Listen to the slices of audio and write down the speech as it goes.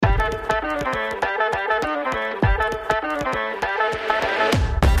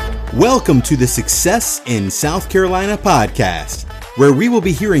Welcome to the Success in South Carolina podcast, where we will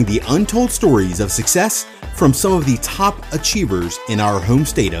be hearing the untold stories of success from some of the top achievers in our home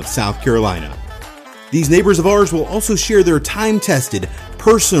state of South Carolina. These neighbors of ours will also share their time-tested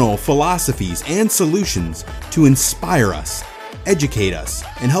personal philosophies and solutions to inspire us, educate us,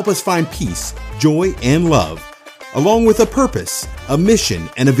 and help us find peace, joy, and love, along with a purpose, a mission,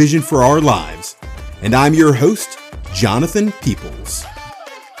 and a vision for our lives. And I'm your host, Jonathan Peoples.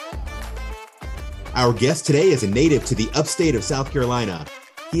 Our guest today is a native to the upstate of South Carolina.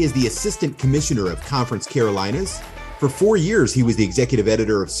 He is the Assistant Commissioner of Conference Carolinas. For 4 years, he was the executive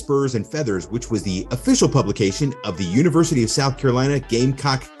editor of Spurs and Feathers, which was the official publication of the University of South Carolina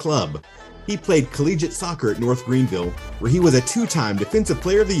Gamecock Club. He played collegiate soccer at North Greenville, where he was a two-time Defensive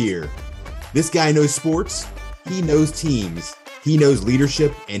Player of the Year. This guy knows sports, he knows teams, he knows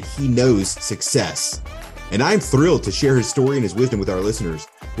leadership, and he knows success. And I'm thrilled to share his story and his wisdom with our listeners.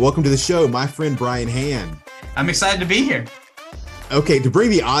 Welcome to the show, my friend Brian Hand. I'm excited to be here. Okay, to bring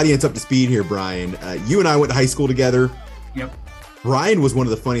the audience up to speed here, Brian, you and I went to high school together. Yep. Brian was one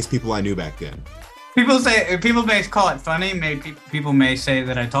of the funniest people I knew back then. People may call it funny. People may say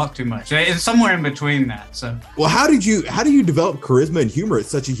that I talk too much. It's somewhere in between that. So, well, how did you develop charisma and humor at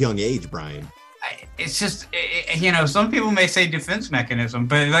such a young age, Brian? It's just, some people may say defense mechanism,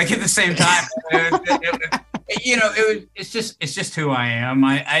 but like at the same time, it's just who I am.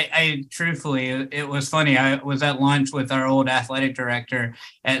 I truthfully, it was funny. I was at lunch with our old athletic director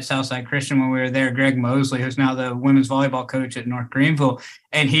at Southside Christian when we were there, Greg Mosley, who's now the women's volleyball coach at North Greenville.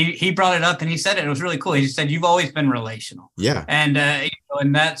 And he brought it up and he said it. It was really cool. He said, "You've always been relational." Yeah. And,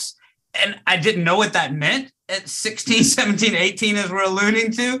 and I didn't know what that meant at 16, 17, 18, as we're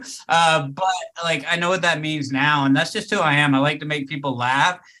alluding to. But like, I know what that means now. And that's just who I am. I like to make people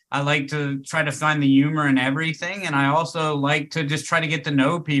laugh. I like to try to find the humor in everything. And I also like to just try to get to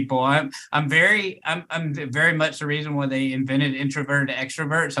know people. I'm very much the reason why they invented introverted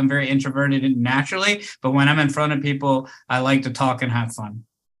extroverts. I'm very introverted naturally, but when I'm in front of people, I like to talk and have fun.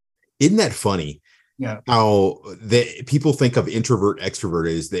 Isn't that funny? Yeah. How people think of introvert extrovert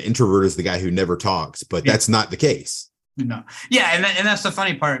is the introvert is the guy who never talks, but that's not the case. No. Yeah. And that's the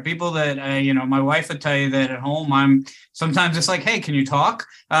funny part. People that, my wife would tell you that at home, sometimes it's like, hey, can you talk?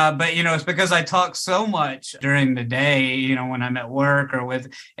 But it's because I talk so much during the day, when I'm at work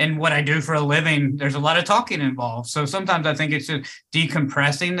and what I do for a living, there's a lot of talking involved. So sometimes I think it's just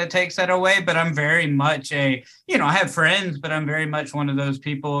decompressing that takes that away. But I'm very much I have friends, but I'm very much one of those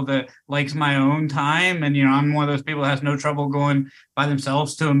people that likes my own time. And, I'm one of those people that has no trouble going by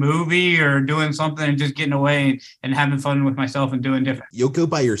themselves to a movie or doing something and just getting away and having fun with myself and doing different. You'll go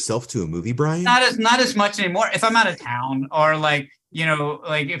by yourself to a movie, Brian? Not as much anymore. If I'm out of town or I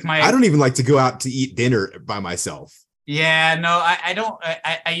don't even like to go out to eat dinner by myself. Yeah, no, I don't.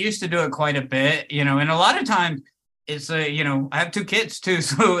 I used to do it quite a bit, and a lot of times it's I have 2 kids too,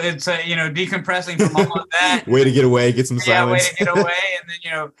 so it's decompressing from all of that. Way to get away, get some silence. Way to get away,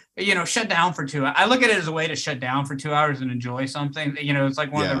 and then shut down for 2 hours. I look at it as a way to shut down for 2 hours and enjoy something. It's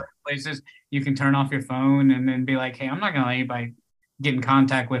like one of the places you can turn off your phone and then be like, hey, I'm not gonna let anybody get in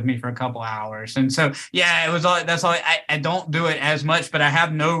contact with me for a couple hours. And so it was all. That's all. I don't do it as much, but I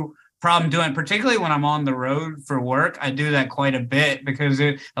have no problem doing it, particularly when I'm on the road for work. I do that quite a bit because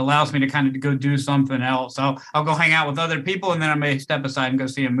it allows me to kind of go do something else. I'll go hang out with other people, and then I may step aside and go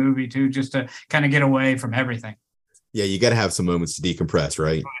see a movie too, just to kind of get away from everything. Yeah, you got to have some moments to decompress,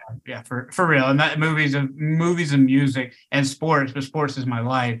 right? Yeah, for real. And that movies and music and sports, but sports is my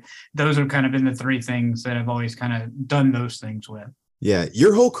life. Those have kind of been the 3 things that I've always kind of done those things with. Yeah,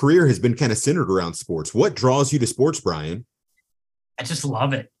 your whole career has been kind of centered around sports. What draws you to sports, Brian? I just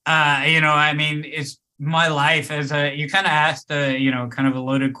love it. It's my life. You kind of asked kind of a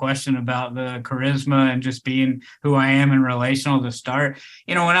loaded question about the charisma and just being who I am and relational to start.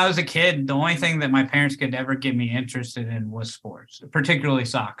 When I was a kid, the only thing that my parents could ever get me interested in was sports, particularly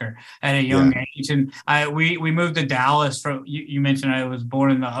soccer at a young age. And we moved to Dallas you mentioned I was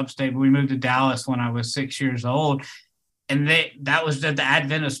born in the upstate, but we moved to Dallas when I was 6 years old. And that was at the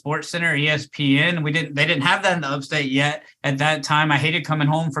advent of Sports Center, ESPN. They didn't have that in the upstate yet. At that time, I hated coming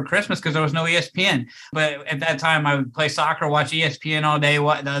home for Christmas because there was no ESPN. But at that time, I would play soccer, watch ESPN all day.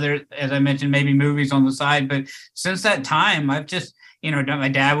 What the other, as I mentioned, maybe movies on the side. But since that time, I've just, my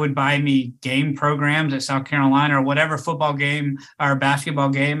dad would buy me game programs at South Carolina or whatever football game or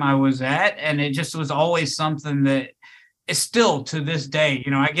basketball game I was at, and it just was always something that is still to this day.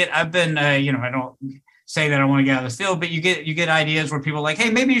 I've been, I don't say that I want to get out of the field, but you get ideas where people are like, hey,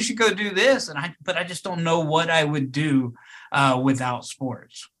 maybe you should go do this. But I just don't know what I would do without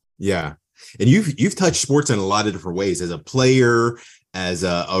sports. Yeah. And you've touched sports in a lot of different ways as a player, as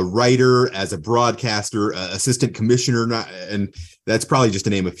a writer, as a broadcaster, assistant commissioner, and that's probably just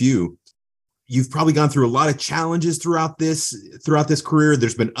to name a few. You've probably gone through a lot of challenges throughout this career.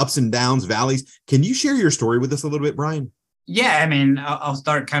 There's been ups and downs, valleys. Can you share your story with us a little bit, Brian? Yeah, I mean, I'll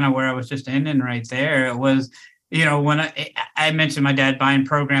start kind of where I was just ending right there. It was, when I mentioned my dad buying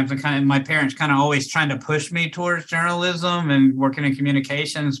programs, and kind of my parents kind of always trying to push me towards journalism and working in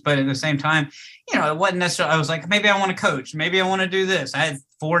communications. But at the same time, it wasn't necessarily, I was like, maybe I want to coach. Maybe I want to do this. I had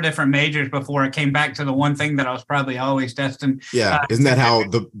 4 different majors before I came back to the one thing that I was probably always destined. Yeah. Isn't that how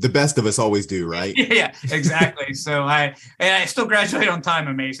the best of us always do, right? Yeah, exactly. So I still graduate on time,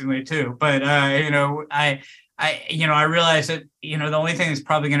 amazingly too. But, I realized that, the only thing that's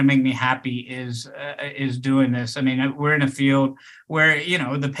probably going to make me happy is doing this. I mean, we're in a field where,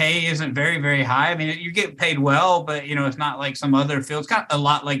 the pay isn't very, very high. I mean, you get paid well, but, it's not like some other fields. It's got a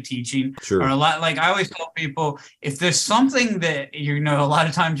lot like teaching. Sure. Or a lot like I always tell people, if there's something that, a lot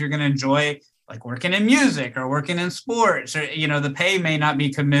of times you're going to enjoy, like working in music or working in sports, or, the pay may not be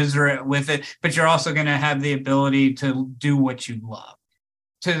commensurate with it, but you're also going to have the ability to do what you love.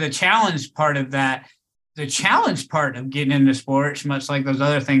 To the challenge part of that, the challenge part of getting into sports, much like those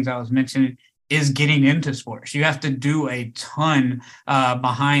other things I was mentioning, is getting into sports. You have to do a ton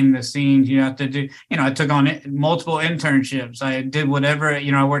behind the scenes. You have to do, I took on multiple internships. I did whatever,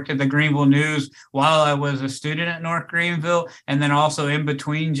 I worked at the Greenville News while I was a student at North Greenville, and then also in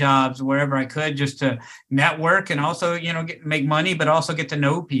between jobs, wherever I could, just to network and also, make money, but also get to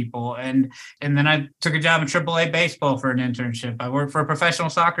know people. And then I took a job in AAA baseball for an internship. I worked for a professional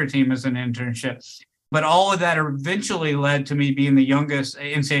soccer team as an internship. But all of that eventually led to me being the youngest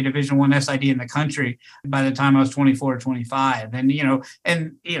NCAA Division I SID in the country by the time I was 24 or 25. And,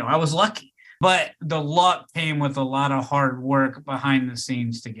 I was lucky. But the luck came with a lot of hard work behind the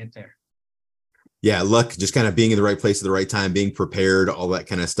scenes to get there. Yeah, luck, just kind of being in the right place at the right time, being prepared, all that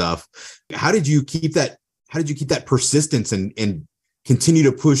kind of stuff. How did you keep that persistence and continue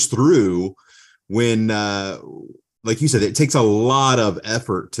to push through when, like you said, it takes a lot of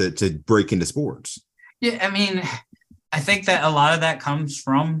effort to break into sports? Yeah, I mean, I think that a lot of that comes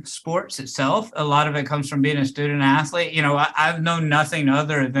from sports itself. A lot of it comes from being a student athlete. I've known nothing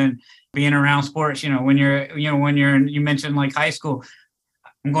other than being around sports. You mentioned like high school,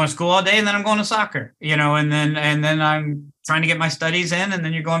 I'm going to school all day and then I'm going to soccer, and then I'm trying to get my studies in, and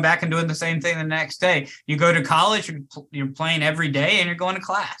then you're going back and doing the same thing the next day. You go to college, you're playing every day and you're going to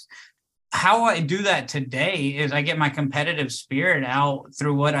class. How I do that today is I get my competitive spirit out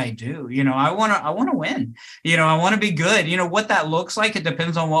through what I do. I want to win. I want to be good. What that looks like, it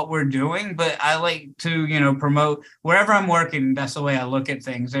depends on what we're doing, but I like to, promote wherever I'm working. That's the way I look at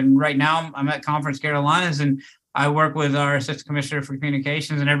things. And right now I'm at Conference Carolinas, and I work with our assistant commissioner for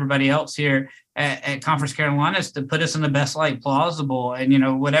communications and everybody else here at Conference Carolinas to put us in the best light plausible.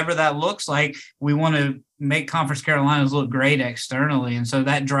 And, whatever that looks like, we want to make Conference Carolinas look great externally. And so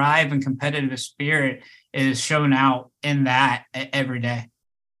that drive and competitive spirit is shown out in that every day.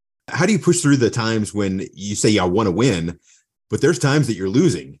 How do you push through the times when you say, I want to win, but there's times that you're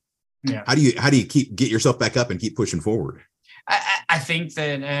losing? Yeah. How do you get yourself back up and keep pushing forward? I think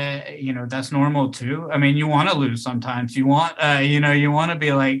that, that's normal too. I mean, you want to lose sometimes. You want, you want to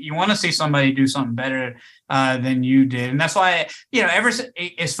be like, you want to see somebody do something better than you did. And that's why,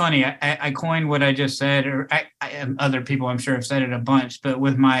 it's funny. I coined what I just said, or other people I'm sure have said it a bunch, but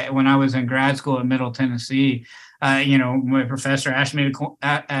when I was in grad school in Middle Tennessee, my professor asked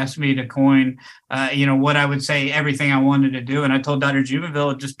me to coin, what I would say, everything I wanted to do. And I told Dr.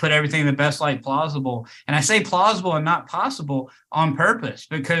 Jubenville, just put everything in the best light plausible. And I say plausible and not possible on purpose,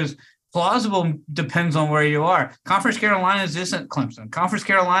 because plausible depends on where you are. Conference Carolinas isn't Clemson. Conference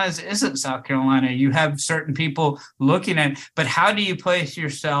Carolinas isn't South Carolina. You have certain people looking at, but how do you place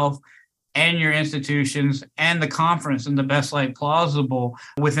yourself and your institutions and the conference in the best light plausible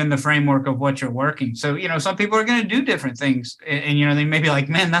within the framework of what you're working? So, some people are going to do different things, and they may be like,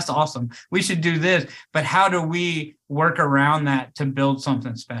 man, that's awesome, we should do this. But how do we work around that to build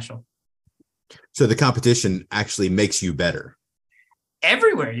something special? So the competition actually makes you better.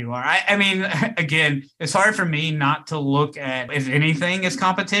 Everywhere you are. I mean, again, it's hard for me not to look at, if anything, as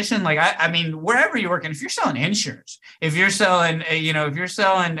competition. Like, I mean, wherever you're working, if you're selling insurance, if you're selling, if you're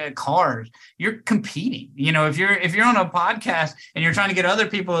selling cars, you're competing. If you're on a podcast and you're trying to get other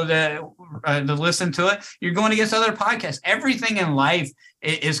people to listen to it, you're going against other podcasts. Everything in life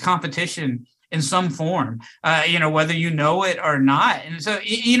is competition in some form, whether you know it or not. And so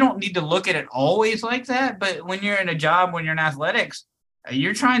you don't need to look at it always like that. But when you're in a job, when you're in athletics,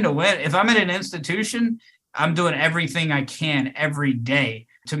 you're trying to win. If I'm at an institution, I'm doing everything I can every day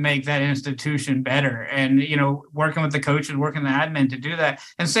to make that institution better. And, working with the coaches, working the admin to do that.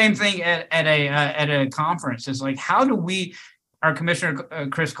 And same thing at a conference is like, how do we, our commissioner,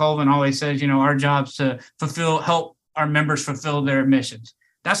 Chris Colvin always says, our job's to help our members fulfill their missions.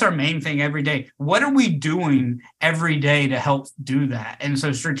 That's our main thing every day. What are we doing every day to help do that? And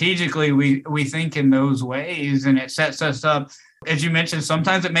so strategically, we think in those ways, and it sets us up. As you mentioned,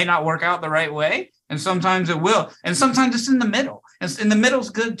 sometimes it may not work out the right way, and sometimes it will. And sometimes it's in the middle. And in the middle's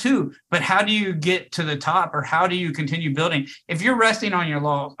good too. But how do you get to the top, or how do you continue building? If you're resting on your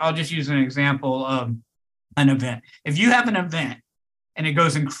laurels, I'll just use an example of an event. If you have an event and it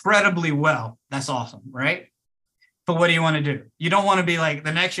goes incredibly well, that's awesome, right? But what do you want to do? You don't want to be like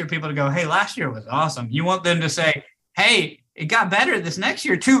the next year people to go, hey, last year was awesome. You want them to say, hey, it got better this next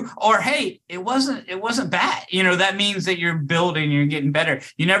year too. Or, hey, it wasn't bad. That means that you're building, you're getting better.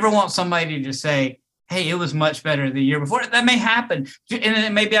 You never want somebody to say, hey, it was much better the year before. That may happen. And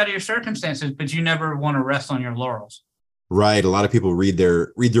it may be out of your circumstances, but you never want to rest on your laurels. Right. A lot of people read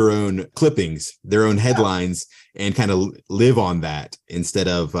their own clippings, their own headlines, and kind of live on that instead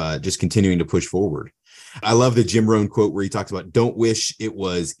of just continuing to push forward. I love the Jim Rohn quote where he talks about, don't wish it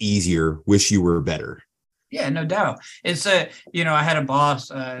was easier, wish you were better. Yeah, no doubt. It's I had a boss,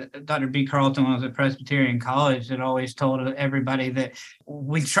 Dr. B. Carlton, when I was at Presbyterian College, that always told everybody that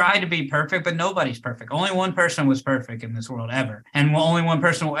we try to be perfect, but nobody's perfect. Only one person was perfect in this world ever. And only one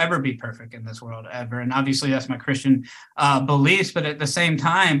person will ever be perfect in this world ever. And obviously that's my Christian beliefs. But at the same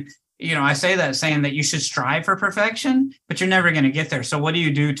time, I say that saying that you should strive for perfection, but you're never going to get there. So what do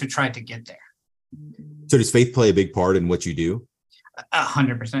you do to try to get there? So does faith play a big part in what you do?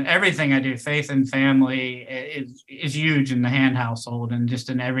 100%. Everything I do, faith and family is huge in the Hand household and just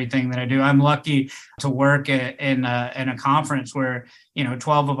in everything that I do. I'm lucky to work in a conference where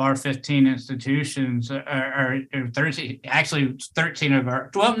 12 of our 15 institutions are 13. Actually, 13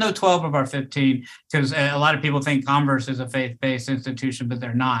 of 12 of our 15, because a lot of people think Converse is a faith-based institution, but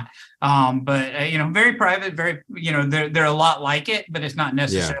they're not. But very private, very they're a lot like it, but it's not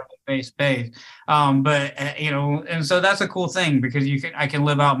necessarily faith-based. And so that's a cool thing, because I can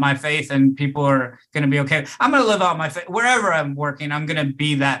live out my faith and people are going to be okay. I'm going to live out my faith wherever I'm working. I'm going to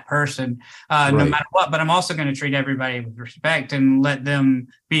be that person no matter what, but I'm also going to treat everybody with respect and let them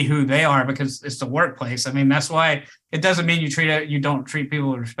be who they are, because it's the workplace. I mean, that's why it doesn't mean you don't treat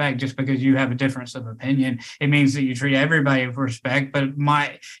people with respect just because you have a difference of opinion. It means that you treat everybody with respect. But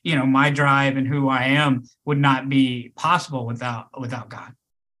my drive and who I am would not be possible without God.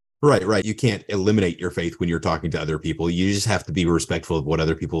 Right. You can't eliminate your faith when you're talking to other people. You just have to be respectful of what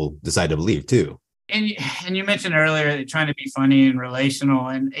other people decide to believe too. And you mentioned earlier that trying to be funny and relational.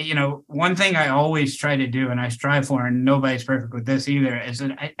 And, one thing I always try to do, and I strive for, and nobody's perfect with this either, is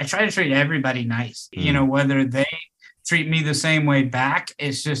that I try to treat everybody nice, whether they treat me the same way back.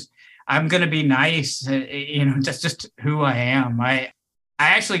 It's just, I'm going to be nice. That's just who I am. I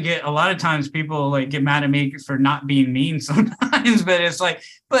actually get a lot of times people get mad at me for not being mean sometimes, but it's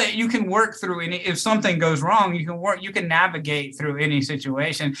but you can work through if something goes wrong, you can navigate through any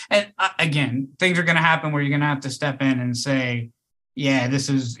situation. And again, things are going to happen where you're going to have to step in and say, yeah, this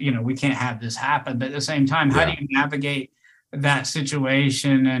is, we can't have this happen. But at the same time, how do you navigate that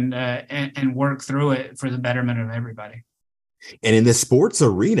situation and work through it for the betterment of everybody? And in the sports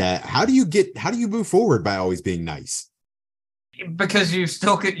arena, how do you move forward by always being nice? Because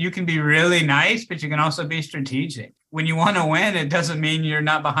you can be really nice, but you can also be strategic. When you want to win, it doesn't mean you're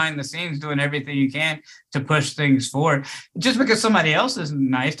not behind the scenes doing everything you can to push things forward. Just because somebody else is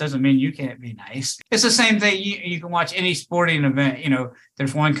nice doesn't mean you can't be nice. It's the same thing. You can watch any sporting event.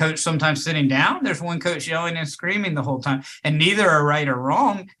 There's one coach sometimes sitting down. There's one coach yelling and screaming the whole time. And neither are right or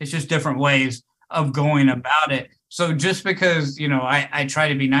wrong. It's just different ways of going about it. So just because, I try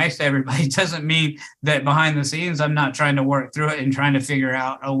to be nice to everybody doesn't mean that behind the scenes, I'm not trying to work through it and trying to figure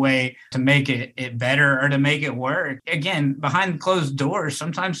out a way to make it better or to make it work. Again, behind closed doors,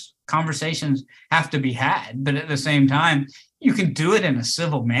 sometimes conversations have to be had, but at the same time, you can do it in a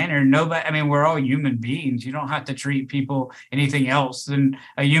civil manner. We're all human beings. You don't have to treat people anything else than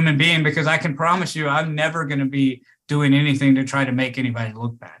a human being, because I can promise you, I'm never going to be doing anything to try to make anybody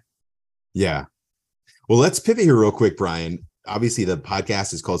look bad. Yeah. Well, let's pivot here real quick, Brian. Obviously, the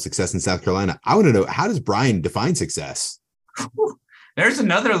podcast is called Success in South Carolina. I want to know, how does Brian define success? There's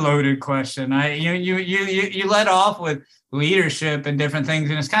another loaded question. You led off with leadership and different things,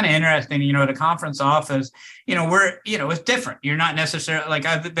 and it's kind of interesting. At a conference office, it's different. You're not necessarily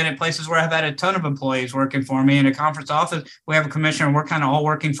I've been at places where I've had a ton of employees working for me. In a conference office, we have a commissioner, and we're kind of all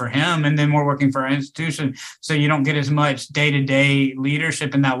working for him, and then we're working for our institution. So you don't get as much day-to-day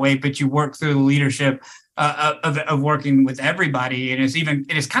leadership in that way, but you work through the leadership of working with everybody. And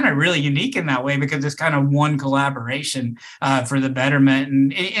it is kind of really unique in that way because it's kind of one collaboration for the betterment.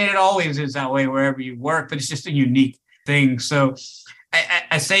 And it always is that way wherever you work, but it's just a unique thing. So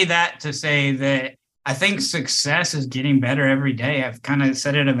I say that to say that I think success is getting better every day. I've kind of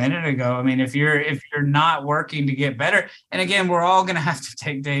said it a minute ago. I mean, if you're not working to get better, and again, we're all going to have to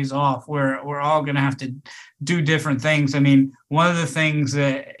take days off. We're all going to have to do different things. I mean, one of the things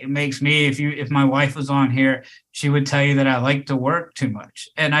that it makes me, if my wife was on here, she would tell you that I like to work too much.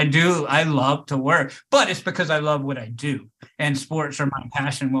 And I do. I love to work, but it's because I love what I do. And sports are my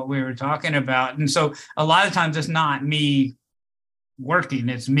passion, what we were talking about. And so a lot of times it's not me working,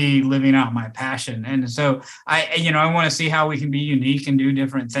 it's me living out my passion. And so I want to see how we can be unique and do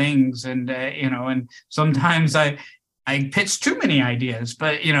different things. And and sometimes I pitch too many ideas,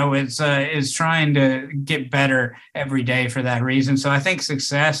 but it's trying to get better every day for that reason. So I think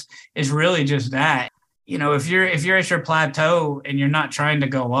success is really just that. If you're at your plateau and you're not trying to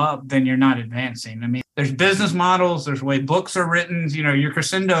go up, then you're not advancing. I mean, there's business models, there's way books are written, your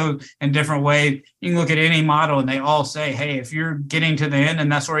crescendo in different ways. You can look at any model and they all say, hey, if you're getting to the end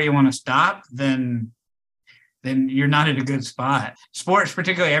and that's where you want to stop, then you're not at a good spot. Sports,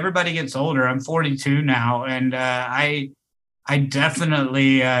 particularly, everybody gets older. I'm 42 now, and I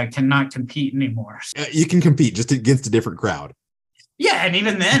definitely cannot compete anymore. You can compete just against a different crowd. Yeah, and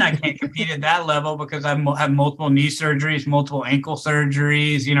even then, I can't compete at that level because I have multiple knee surgeries, multiple ankle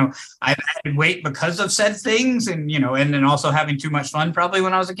surgeries. I've added weight because of said things, and and then also having too much fun probably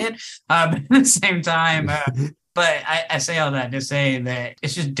when I was a kid. But at the same time, but I say all that to say that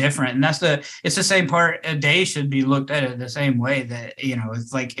it's just different, and it's the same part. A day should be looked at it the same way. That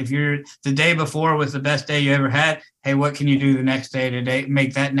it's like if you're the day before was the best day you ever had. Hey, what can you do the next day to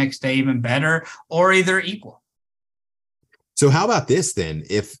make that next day even better or either equal? So how about this then?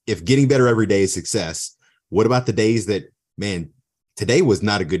 If getting better every day is success, what about the days that, man, today was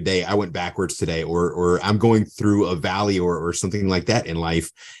not a good day. I went backwards today, or I'm going through a valley or something like that in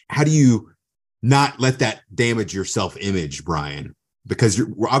life. How do you not let that damage your self-image, Brian? Because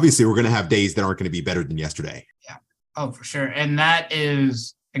obviously we're going to have days that aren't going to be better than yesterday. Yeah. Oh, for sure. And that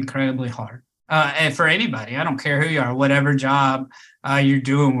is incredibly hard. And for anybody, I don't care who you are, whatever job you're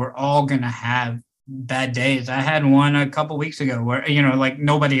doing, we're all going to have bad days. I had one a couple weeks ago where, like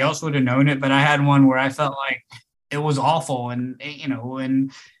nobody else would have known it, but I had one where I felt like it was awful. And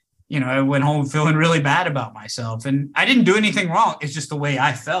I went home feeling really bad about myself, and I didn't do anything wrong. It's just the way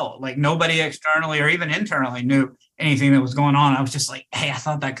I felt. Like nobody externally or even internally knew anything that was going on. I was just like, hey, I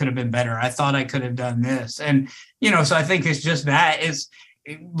thought that could have been better. I thought I could have done this. And, so I think it's just that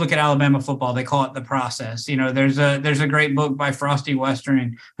look at Alabama football. They call it the process. There's a great book by Frosty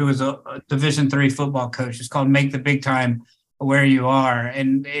Western, who was a Division III football coach. It's called Make the Big Time Where You Are.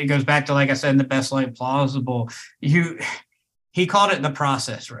 And it goes back to, like I said, in the best light plausible. He called it the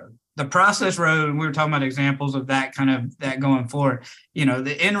process road. The process road, and we were talking about examples of that going forward.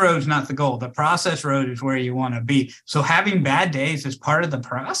 The end road's not the goal. The process road is where you want to be. So having bad days is part of the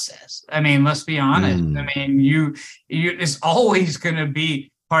process. I mean, let's be honest. I mean, it's always going to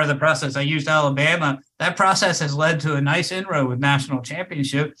be part of the process. I used Alabama. That process has led to a nice inroad with national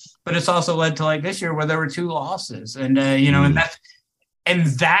championship, but it's also led to like this year where there were 2 losses, and and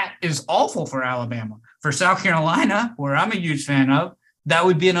that is awful for Alabama. For South Carolina, where I'm a huge fan of, that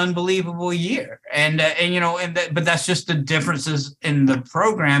would be an unbelievable year. But that's just the differences in the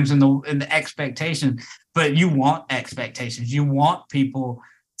programs and the expectations. But you want expectations. You want people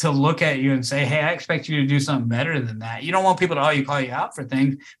to look at you and say, hey, I expect you to do something better than that. You don't want people to call you out for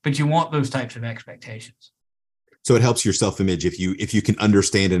things, but you want those types of expectations. So it helps your self-image if you can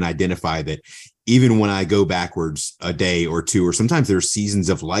understand and identify that even when I go backwards a day or two, or sometimes there's seasons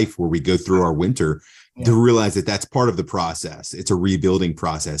of life where we go through our winter, to realize that that's part of the process. It's a rebuilding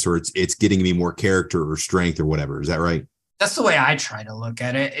process, or it's getting me more character or strength or whatever. Is that right? That's the way I try to look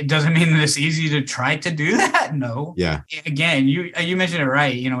at it. It doesn't mean that it's easy to try to do that. No. Yeah. Again, you mentioned it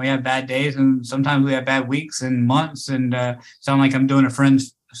right. We have bad days, and sometimes we have bad weeks and months, and sound like I'm doing a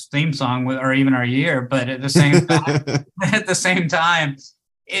Friends theme song or even our year. But at the same time,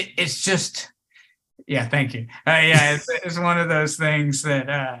 it's just. Yeah, thank you. It's one of those things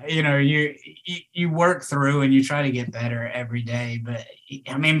that you work through and you try to get better every day. But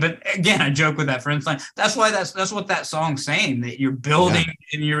again, I joke with that Friends line. That's why that's what that song's saying, that you're building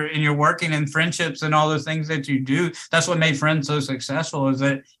and you're working in friendships and all those things that you do. That's what made Friends so successful, is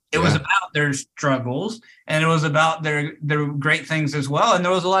that it was about their struggles and it was about their great things as well. And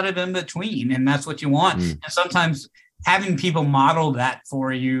there was a lot of in between, and that's what you want. And sometimes having people model that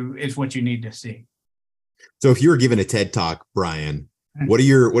for you is what you need to see. So if you were given a TED Talk, Brian, what are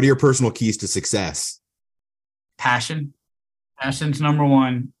your personal keys to success? passion. Passion's number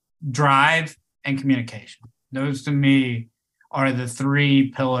one. Drive and communication. Those to me are the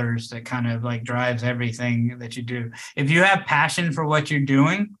three pillars that kind of like drives everything that you do. If you have passion for what you're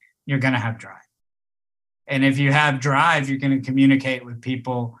doing, you're going to have drive. And if you have drive, you're going to communicate with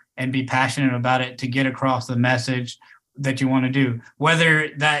people and be passionate about it to get across the message that you want to do, whether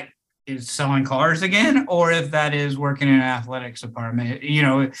that is selling cars again, or if that is working in an athletics department.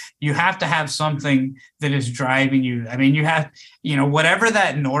 You have to have something that is driving you. I mean, you have, whatever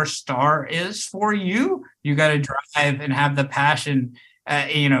that North Star is for you, you got to drive and have the passion,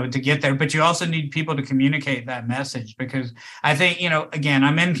 to get there. But you also need people to communicate that message, because I think, again,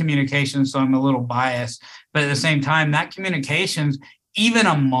 I'm in communications, so I'm a little biased, but at the same time, that communications, even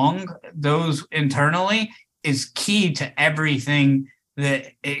among those internally, is key to everything.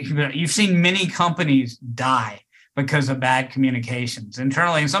 You've seen many companies die because of bad communications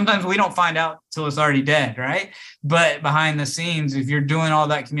internally. And sometimes we don't find out till it's already dead, right? But behind the scenes, if you're doing all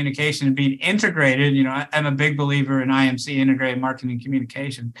that communication and being integrated, I'm a big believer in IMC, integrated marketing and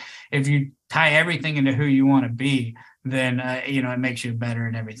communication. If you tie everything into who you want to be, then, it makes you better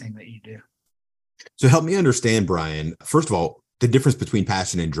in everything that you do. So help me understand, Brian, first of all, the difference between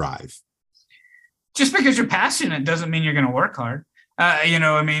passion and drive. Just because you're passionate doesn't mean you're going to work hard.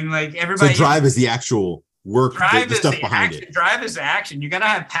 Like everybody. So drive is the actual work, the stuff behind it. Drive is the action. You got to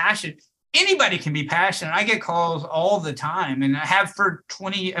have passion. Anybody can be passionate. I get calls all the time, and I have for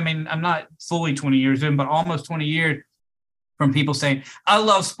 20. I'm not fully 20 years in, but almost 20 years, from people saying, I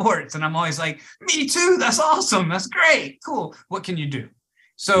love sports. And I'm always like, me too. That's awesome. That's great. Cool. What can you do?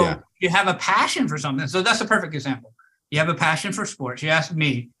 So you have a passion for something. So that's a perfect example. You have a passion for sports. You asked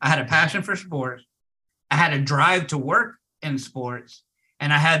me, I had a passion for sports. I had a drive to work in sports,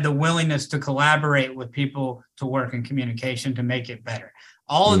 and I had the willingness to collaborate with people to work in communication to make it better.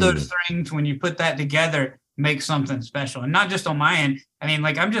 All of those things, when you put that together, make something special. And not just on my end.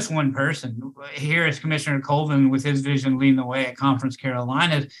 I'm just one person. Here is Commissioner Colvin with his vision leading the way at Conference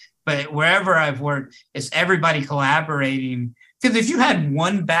Carolinas. But wherever I've worked, it's everybody collaborating. Because if you had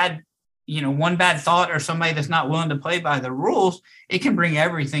one bad thought, or somebody that's not willing to play by the rules, it can bring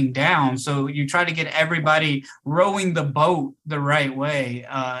everything down. So you try to get everybody rowing the boat the right way,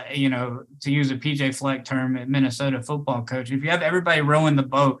 to use a PJ Fleck term, at Minnesota football coach. If you have everybody rowing the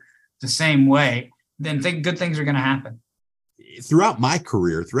boat the same way, then good things are going to happen. Throughout my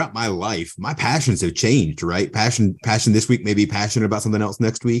career, throughout my life, my passions have changed, right? Passion this week, maybe passionate about something else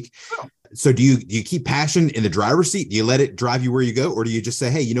next week. Oh. So do you keep passion in the driver's seat? Do you let it drive you where you go? Or do you just say,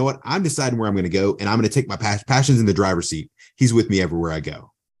 hey, you know what? I'm deciding where I'm going to go, and I'm going to take my passions in the driver's seat. He's with me everywhere I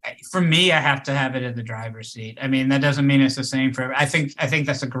go. For me, I have to have it in the driver's seat. That doesn't mean it's the same for I think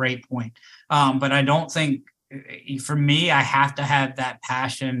that's a great point. But I don't think, for me, I have to have that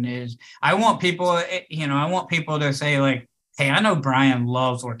passion. I want people to say, like, hey, I know Brian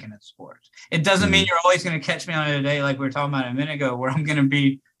loves working in sports. It doesn't mean you're always going to catch me on a day like we were talking about a minute ago, where I'm going to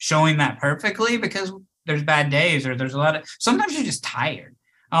be showing that perfectly, because there's bad days, or there's sometimes you're just tired.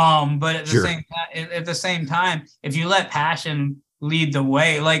 But at the same time, if you let passion lead the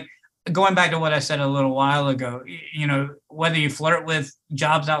way, like going back to what I said a little while ago, whether you flirt with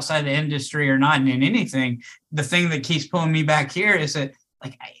jobs outside the industry or not, and in anything, the thing that keeps pulling me back here is that,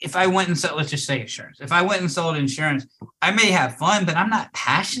 like, if I went and sold, let's just say insurance. If I went and sold insurance, I may have fun, but I'm not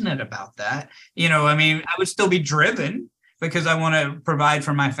passionate about that. I would still be driven because I want to provide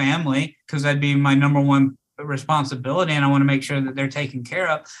for my family, because that'd be my number one responsibility, and I want to make sure that they're taken care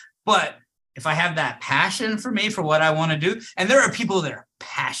of. But if I have that passion for me, for what I want to do, and there are people that are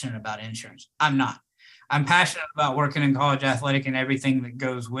passionate about insurance. I'm not. I'm passionate about working in college athletic and everything that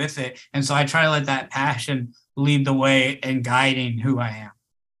goes with it. And so I try to let that passion lead the way in guiding who I am.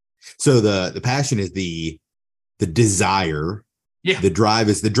 So the passion is the desire. Yeah. The drive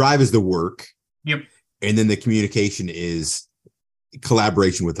is the work. Yep. And then the communication is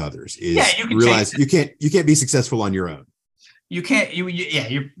collaboration with others. You can realize you can't be successful on your own. You can't.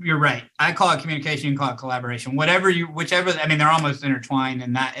 You're right. I call it communication. You call it collaboration. Whichever. They're almost intertwined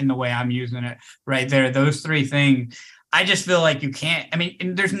in the way I'm using it right there. Those three things. I just feel like you can't.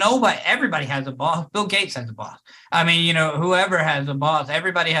 There's nobody. Everybody has a boss. Bill Gates has a boss. Whoever has a boss.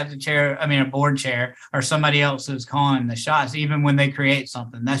 Everybody has a chair. A board chair, or somebody else is calling the shots. Even when they create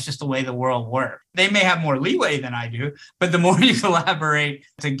something, that's just the way the world works. They may have more leeway than I do, but the more you collaborate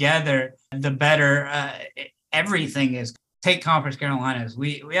together, the better everything is. Take Conference Carolinas.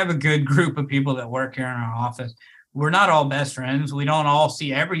 We have a good group of people that work here in our office. We're not all best friends. We don't all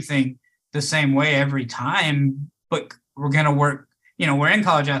see everything the same way every time, but we're going to work, we're in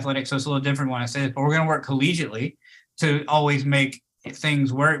college athletics, so it's a little different when I say this, but we're going to work collegiately to always make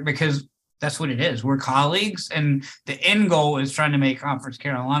things work, because that's what it is. We're colleagues, and the end goal is trying to make Conference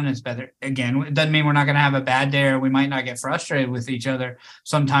Carolinas better. Again, it doesn't mean we're not going to have a bad day, or we might not get frustrated with each other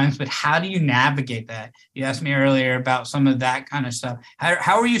sometimes, but how do you navigate that? You asked me earlier about some of that kind of stuff.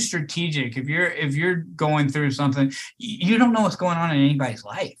 How are you strategic? If you're going through something, you don't know what's going on in anybody's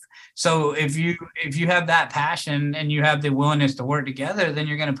life. So if you have that passion and you have the willingness to work together, then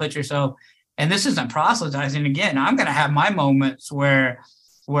you're going to put yourself, and this isn't proselytizing. Again, I'm going to have my moments where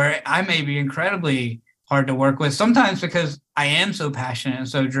I may be incredibly hard to work with, sometimes because I am so passionate and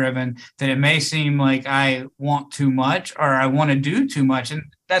so driven that it may seem like I want too much or I want to do too much. And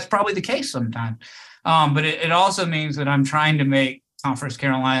that's probably the case sometimes. But it also means that I'm trying to make Conference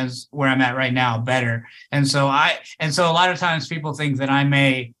Carolinas, where I'm at right now, better. And so a lot of times people think that I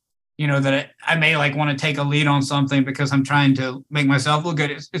may like want to take a lead on something because I'm trying to make myself look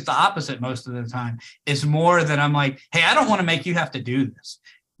good. It's the opposite most of the time. It's more that I'm like, hey, I don't want to make you have to do this,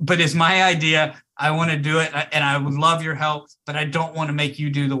 but it's my idea. I want to do it, and I would love your help, but I don't want to make you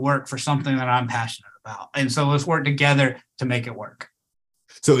do the work for something that I'm passionate about. And so let's work together to make it work.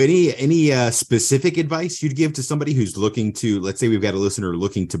 So any specific advice you'd give to somebody who's looking to, let's say we've got a listener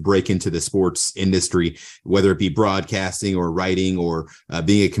looking to break into the sports industry, whether it be broadcasting or writing or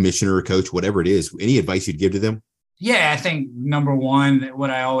being a commissioner or coach, whatever it is, any advice you'd give to them? Yeah, I think number one, what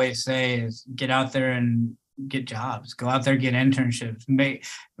I always say is get out there and get jobs, go out there, get internships,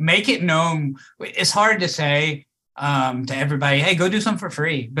 make it known. It's hard to say to everybody, hey, go do something for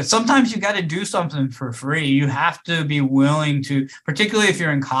free. But sometimes you got to do something for free. You have to be willing to, particularly if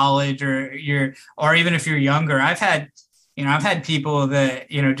you're in college or even if you're younger. I've had people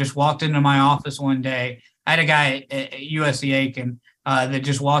that, just walked into my office one day. I had a guy at USC Aiken that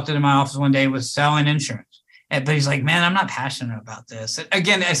just walked into my office one day, was selling insurance. But he's like, man, I'm not passionate about this.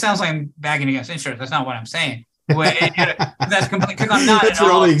 Again, it sounds like I'm bagging against insurance. That's not what I'm saying. That's complete, because I'm not. That's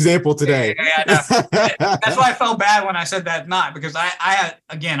your only example today. That's why I felt bad when I said that, not because I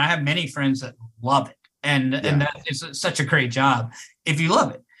have many friends that love it, and that is such a great job if you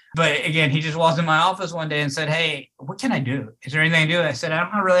love it. But again, he just walked in my office one day and said, hey, what can I do? Is there anything to do? I said, I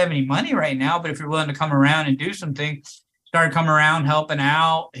don't really have any money right now, but if you're willing to come around and do something. Started coming around, helping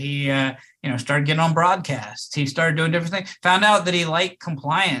out. He, started getting on broadcasts. He started doing different things. Found out that he liked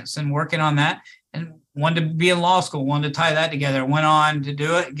compliance and working on that, and wanted to be in law school. Wanted to tie that together. Went on to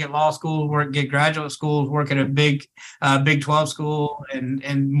do it, get law school work, get graduate schools, work at a big 12 school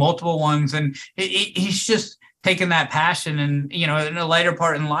and multiple ones. And he's just taking that passion and, in a later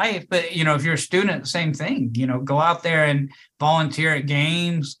part in life. But, if you're a student, same thing. Go out there and volunteer at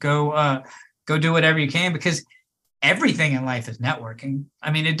games. Go do whatever you can, because everything in life is networking.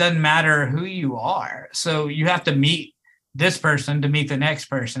 I mean, it doesn't matter who you are. So you have to meet this person to meet the next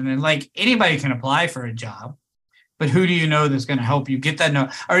person. And like anybody can apply for a job, but who do you know that's going to help you get that note?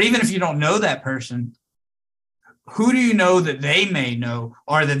 Or even if you don't know that person, who do you know that they may know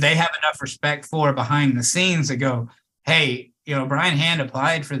or that they have enough respect for behind the scenes to go, hey, Brian Hand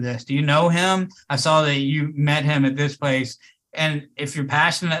applied for this. Do you know him? I saw that you met him at this place. And if you're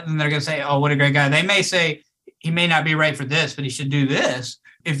passionate, then they're going to say, oh, what a great guy. They may say, he may not be right for this, but he should do this.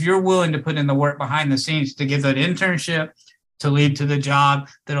 If you're willing to put in the work behind the scenes to give that internship to lead to the job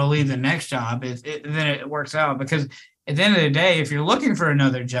that'll lead the next job, then it works out. Because at the end of the day, if you're looking for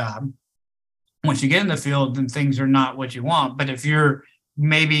another job, once you get in the field, then things are not what you want. But if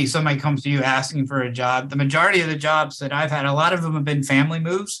maybe somebody comes to you asking for a job, the majority of the jobs that I've had, a lot of them have been family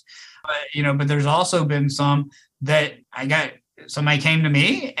moves, but there's also been some that somebody came to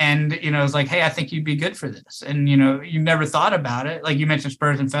me and, it was like, hey, I think you'd be good for this. And, you never thought about it. Like you mentioned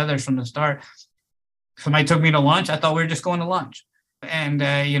Spurs and Feathers from the start. Somebody took me to lunch. I thought we were just going to lunch. And,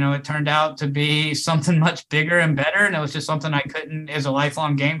 it turned out to be something much bigger and better. And it was just something I couldn't, as a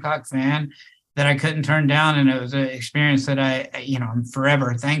lifelong Gamecock fan, that I couldn't turn down. And it was an experience that I'm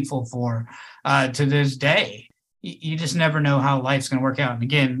forever thankful for to this day. You just never know how life's going to work out. And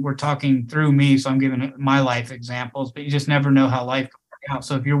again, we're talking through me, so I'm giving my life examples, but you just never know how life can work out.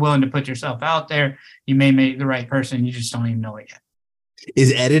 So if you're willing to put yourself out there, you may make the right person. You just don't even know it yet.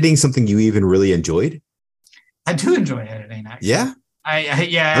 Is editing something you even really enjoyed? I do enjoy editing, actually. Yeah?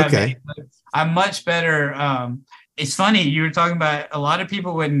 Okay. I'm much better. It's funny, you were talking about, a lot of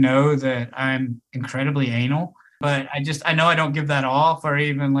people wouldn't know that I'm incredibly anal, but I know I don't give that off, or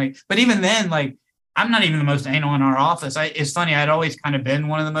even but even then, I'm not even the most anal in our office. It's funny, I'd always kind of been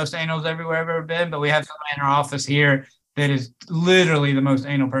one of the most anals everywhere I've ever been, but we have somebody in our office here that is literally the most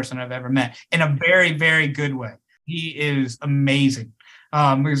anal person I've ever met, in a very, very good way. He is amazing.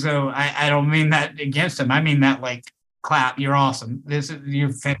 So I don't mean that against him. I mean that clap, you're awesome.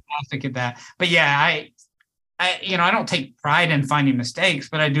 You're fantastic at that. But yeah, I don't take pride in finding mistakes,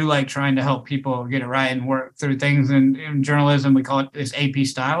 but I do like trying to help people get it right and work through things. And in journalism, we call it this AP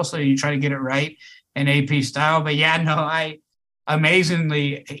style. So you try to get it right in AP style. But yeah, no, I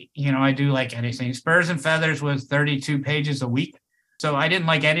amazingly, I do like editing. Spurs and Feathers was 32 pages a week. So I didn't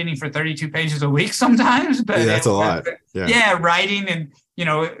like editing for 32 pages a week sometimes, but that's a lot. Yeah, writing and,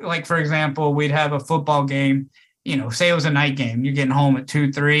 like, for example, we'd have a football game, say it was a night game, you're getting home at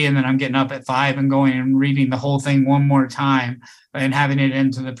 2, 3, and then I'm getting up at 5 and going and reading the whole thing one more time and having it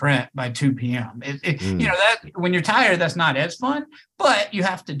into the print by 2 p.m. That when you're tired, that's not as fun, but you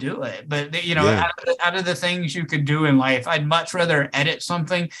have to do it. But, out of the things you could do in life, I'd much rather edit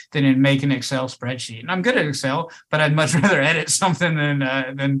something than make an Excel spreadsheet. And I'm good at Excel, but I'd much rather edit something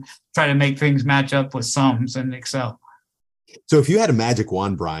than try to make things match up with sums in Excel. So if you had a magic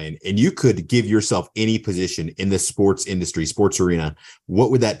wand, Brian, and you could give yourself any position in the sports industry, sports arena,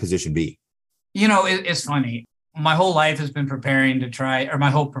 what would that position be? It's funny. My whole life has been preparing to try, or my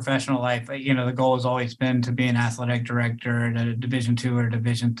whole professional life, the goal has always been to be an athletic director at a Division II or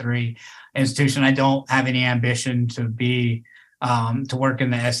Division III institution. I don't have any ambition to be to work in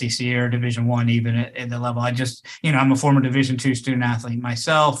the SEC or Division I, even at the level. I just, I'm a former Division II student athlete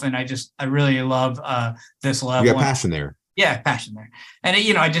myself, and I really love this level. You got passion there. Yeah, passion there. And,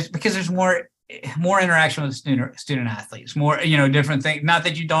 because there's more interaction with student athletes, more, different things. Not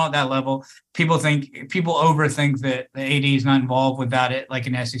that you don't at that level. People overthink that the AD is not involved without it, like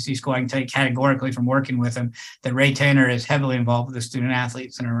an SEC school. I can tell you categorically from working with him that Ray Tanner is heavily involved with the student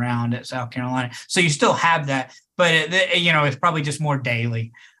athletes and around at South Carolina. So you still have that, but it's probably just more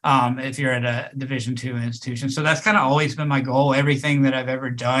daily if you're at a Division II institution. So that's kind of always been my goal. Everything that I've ever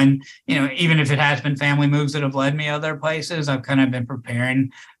done, even if it has been family moves that have led me other places, I've kind of been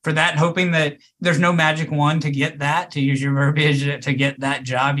preparing for that and hoping that there's no magic wand to get that, to use your verbiage, to get that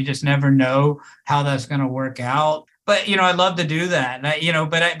job. You just never know how that's going to work out. But, I'd love to do that.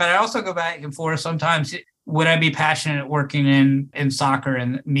 But I also go back and forth sometimes. Would I be passionate working in soccer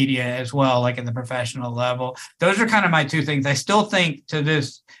and media as well, like at the professional level? Those are kind of my two things. I still think to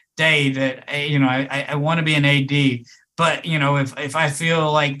this day that, I want to be an AD, but, if I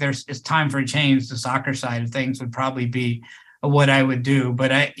feel like it's time for a change, the soccer side of things would probably be what I would do.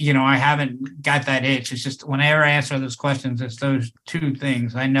 But I haven't got that itch. It's just whenever I answer those questions, it's those two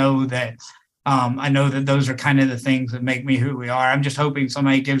things. I know that those are kind of the things that make me who we are. I'm just hoping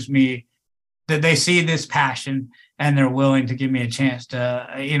somebody gives me that they see this passion and they're willing to give me a chance to,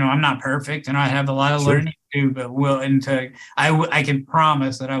 I'm not perfect and I have a lot of learning to do, but I can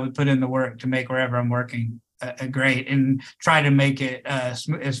promise that I would put in the work to make wherever I'm working great and try to make it as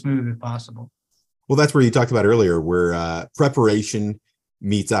smooth as possible. Well, that's where you talked about earlier, where preparation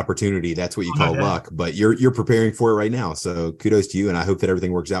meets opportunity. That's what you call luck, but you're preparing for it right now. So kudos to you. And I hope that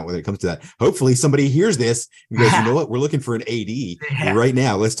everything works out when it comes to that. Hopefully somebody hears this and goes, you know what, we're looking for an AD right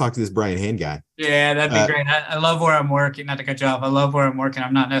now. Let's talk to this Brian Hand guy. Yeah, that'd be great. I love where I'm working, not to cut you off. I love where I'm working.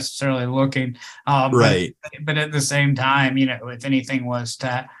 I'm not necessarily looking, right. But at the same time, if anything was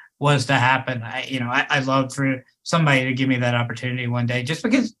to happen, I'd love for somebody to give me that opportunity one day, just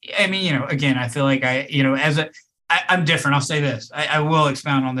because, again, I feel like I'm different. I'll say this. I will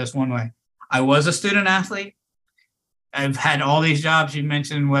expound on this one way. I was a student athlete. I've had all these jobs you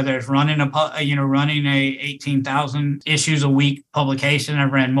mentioned, whether it's running a 18,000 issues a week publication.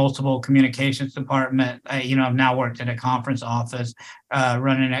 I've ran multiple communications department. I've now worked at a conference office,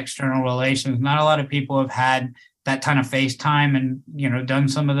 running external relations. Not a lot of people have had that ton of face time and, done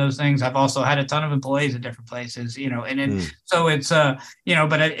some of those things. I've also had a ton of employees at different places, so it's, but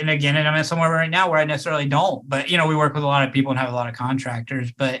again, I'm in somewhere right now where I necessarily don't, but, we work with a lot of people and have a lot of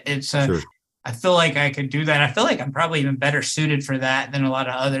contractors, but it's, sure. I feel like I could do that. I feel like I'm probably even better suited for that than a lot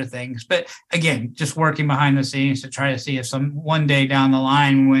of other things. But again, just working behind the scenes to try to see if one day down the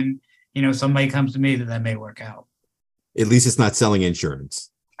line when, somebody comes to me that may work out. At least it's not selling insurance.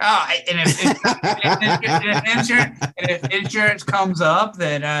 Oh, and if insurance comes up,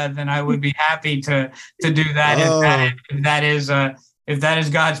 then I would be happy to do that. If that is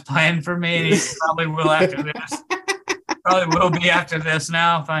God's plan for me, and he probably will after this. Probably will be after this.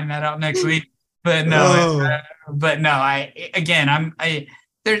 Now, I'll find that out next week. But no,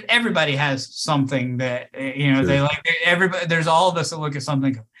 there's everybody has something that they like. Everybody, there's all of us that look at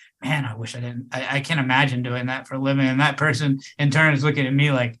something. Man, I wish I didn't. I can't imagine doing that for a living. And that person in turn is looking at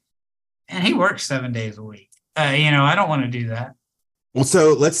me like, man, he works 7 days a week. I don't want to do that. Well,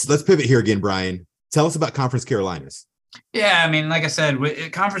 so let's pivot here again, Brian. Tell us about Conference Carolinas. Yeah, I mean, like I said,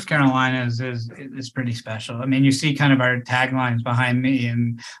 Conference Carolinas is pretty special. I mean, you see kind of our taglines behind me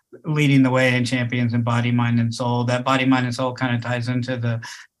and leading the way in champions and body, mind, and soul. That body, mind, and soul kind of ties into the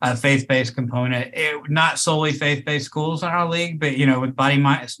faith-based component. Not solely faith-based schools in our league, but with body,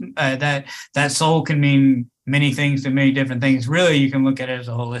 mind, that soul can mean many things to many different things. Really, you can look at it as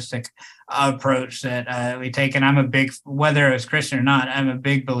a holistic approach that we take. And I'm a big, whether it's Christian or not, I'm a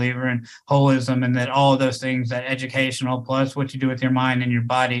big believer in holism, and that all of those things, that educational plus what you do with your mind and your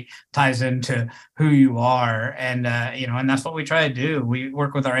body, ties into who you are. And, and that's what we try to do. We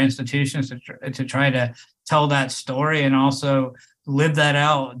work with our institutions to try to tell that story and also live that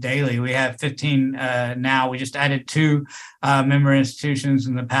out daily. We have 15 now. We just added 2 member institutions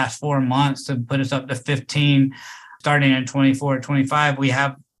in the past 4 months to put us up to 15. Starting in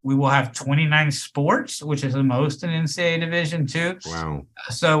 24-25, we will have 29 sports, which is the most in NCAA Division II. Wow.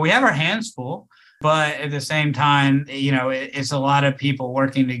 So we have our hands full, but at the same time, it's a lot of people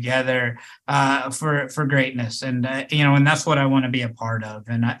working together for greatness. And, and that's what I want to be a part of.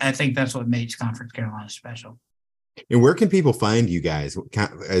 And I think that's what makes Conference Carolina special. And where can people find you guys?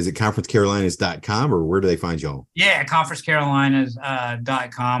 Is it conferencecarolinas.com, or where do they find y'all? Yeah,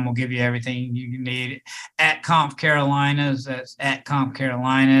 conferencecarolinas.com will give you everything you need. At Conf Carolinas, that's at Conf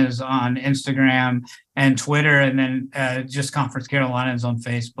Carolinas on Instagram and Twitter, and then just Conference Carolinas on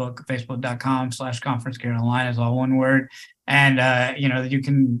Facebook, facebook.com/Conference Carolinas, all one word. And, you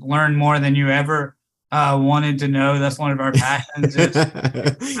can learn more than you ever wanted to know. That's one of our passions.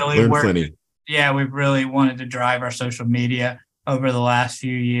 It's really plenty. Yeah, we've really wanted to drive our social media over the last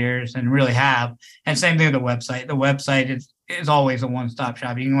few years, and really have. And same thing with the website. The website is always a one-stop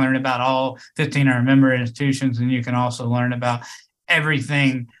shop. You can learn about all 15 of our member institutions, and you can also learn about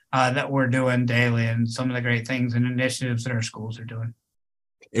everything that we're doing daily and some of the great things and initiatives that our schools are doing.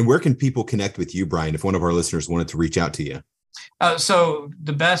 And where can people connect with you, Brian, if one of our listeners wanted to reach out to you? So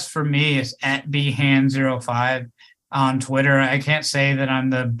the best for me is at bhan05. On Twitter. I can't say that I'm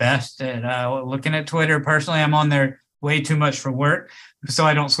the best at looking at Twitter. Personally, I'm on there way too much for work, so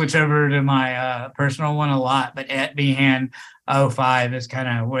I don't switch over to my personal one a lot. But at bhan05 is kind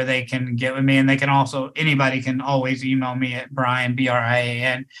of where they can get with me. And they can also, anybody can always email me at Brian,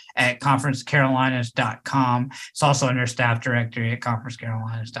 BRIAN, at conferencecarolinas.com. It's also under staff directory at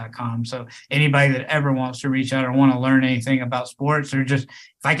conferencecarolinas.com. So anybody that ever wants to reach out or want to learn anything about sports, or just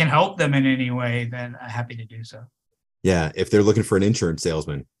if I can help them in any way, then I'm happy to do so. Yeah, if they're looking for an insurance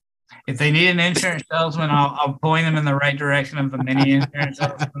salesman. If they need an insurance salesman, I'll point them in the right direction of the many insurance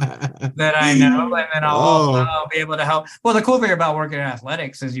salesmen that I know, and then I'll be able to help. Well, the cool thing about working in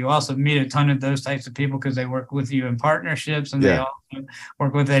athletics is you also meet a ton of those types of people because they work with you in partnerships, and they also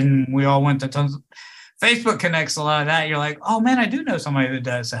work with it. And we all went to tons of Facebook connects a lot of that. You're like, oh man, I do know somebody that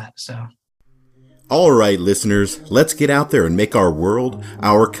does that. So. All right, listeners, let's get out there and make our world,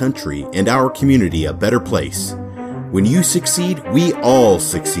 our country, and our community a better place. When you succeed, we all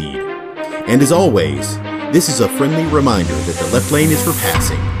succeed. And as always, this is a friendly reminder that the left lane is for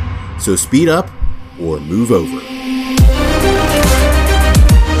passing. So speed up or move over.